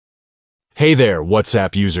Hey there,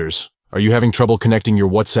 WhatsApp users. Are you having trouble connecting your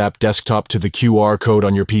WhatsApp desktop to the QR code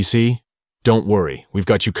on your PC? Don't worry, we've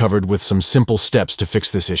got you covered with some simple steps to fix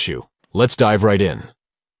this issue. Let's dive right in.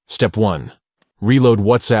 Step 1. Reload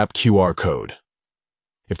WhatsApp QR code.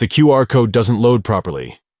 If the QR code doesn't load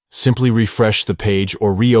properly, simply refresh the page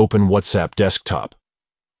or reopen WhatsApp desktop.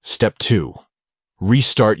 Step 2.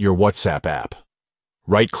 Restart your WhatsApp app.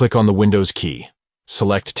 Right-click on the Windows key.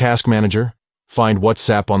 Select Task Manager, find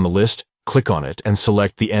WhatsApp on the list, click on it, and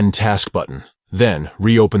select the End Task button. Then,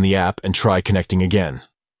 reopen the app and try connecting again.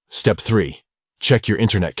 Step 3. Check your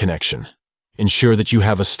internet connection. Ensure that you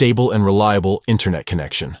have a stable and reliable internet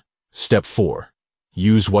connection. Step 4.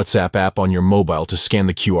 Use WhatsApp app on your mobile to scan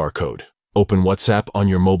the QR code. Open WhatsApp on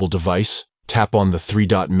your mobile device, tap on the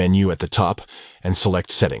three-dot menu at the top, and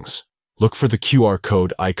select Settings. Look for the QR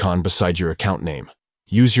code icon beside your account name.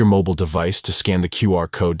 Use your mobile device to scan the QR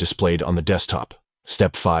code displayed on the desktop.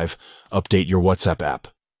 Step 5. Update your WhatsApp app.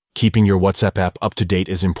 Keeping your WhatsApp app up to date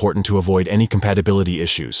is important to avoid any compatibility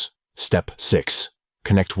issues. Step 6.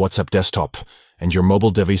 Connect WhatsApp desktop and your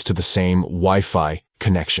mobile device to the same Wi-Fi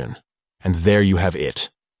connection. And there you have it.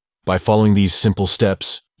 By following these simple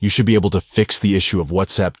steps, you should be able to fix the issue of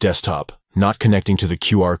WhatsApp desktop not connecting to the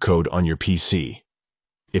QR code on your PC.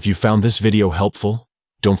 If you found this video helpful,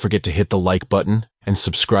 don't forget to hit the like button and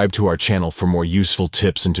subscribe to our channel for more useful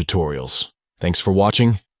tips and tutorials. Thanks for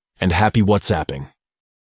watching, and happy WhatsApping!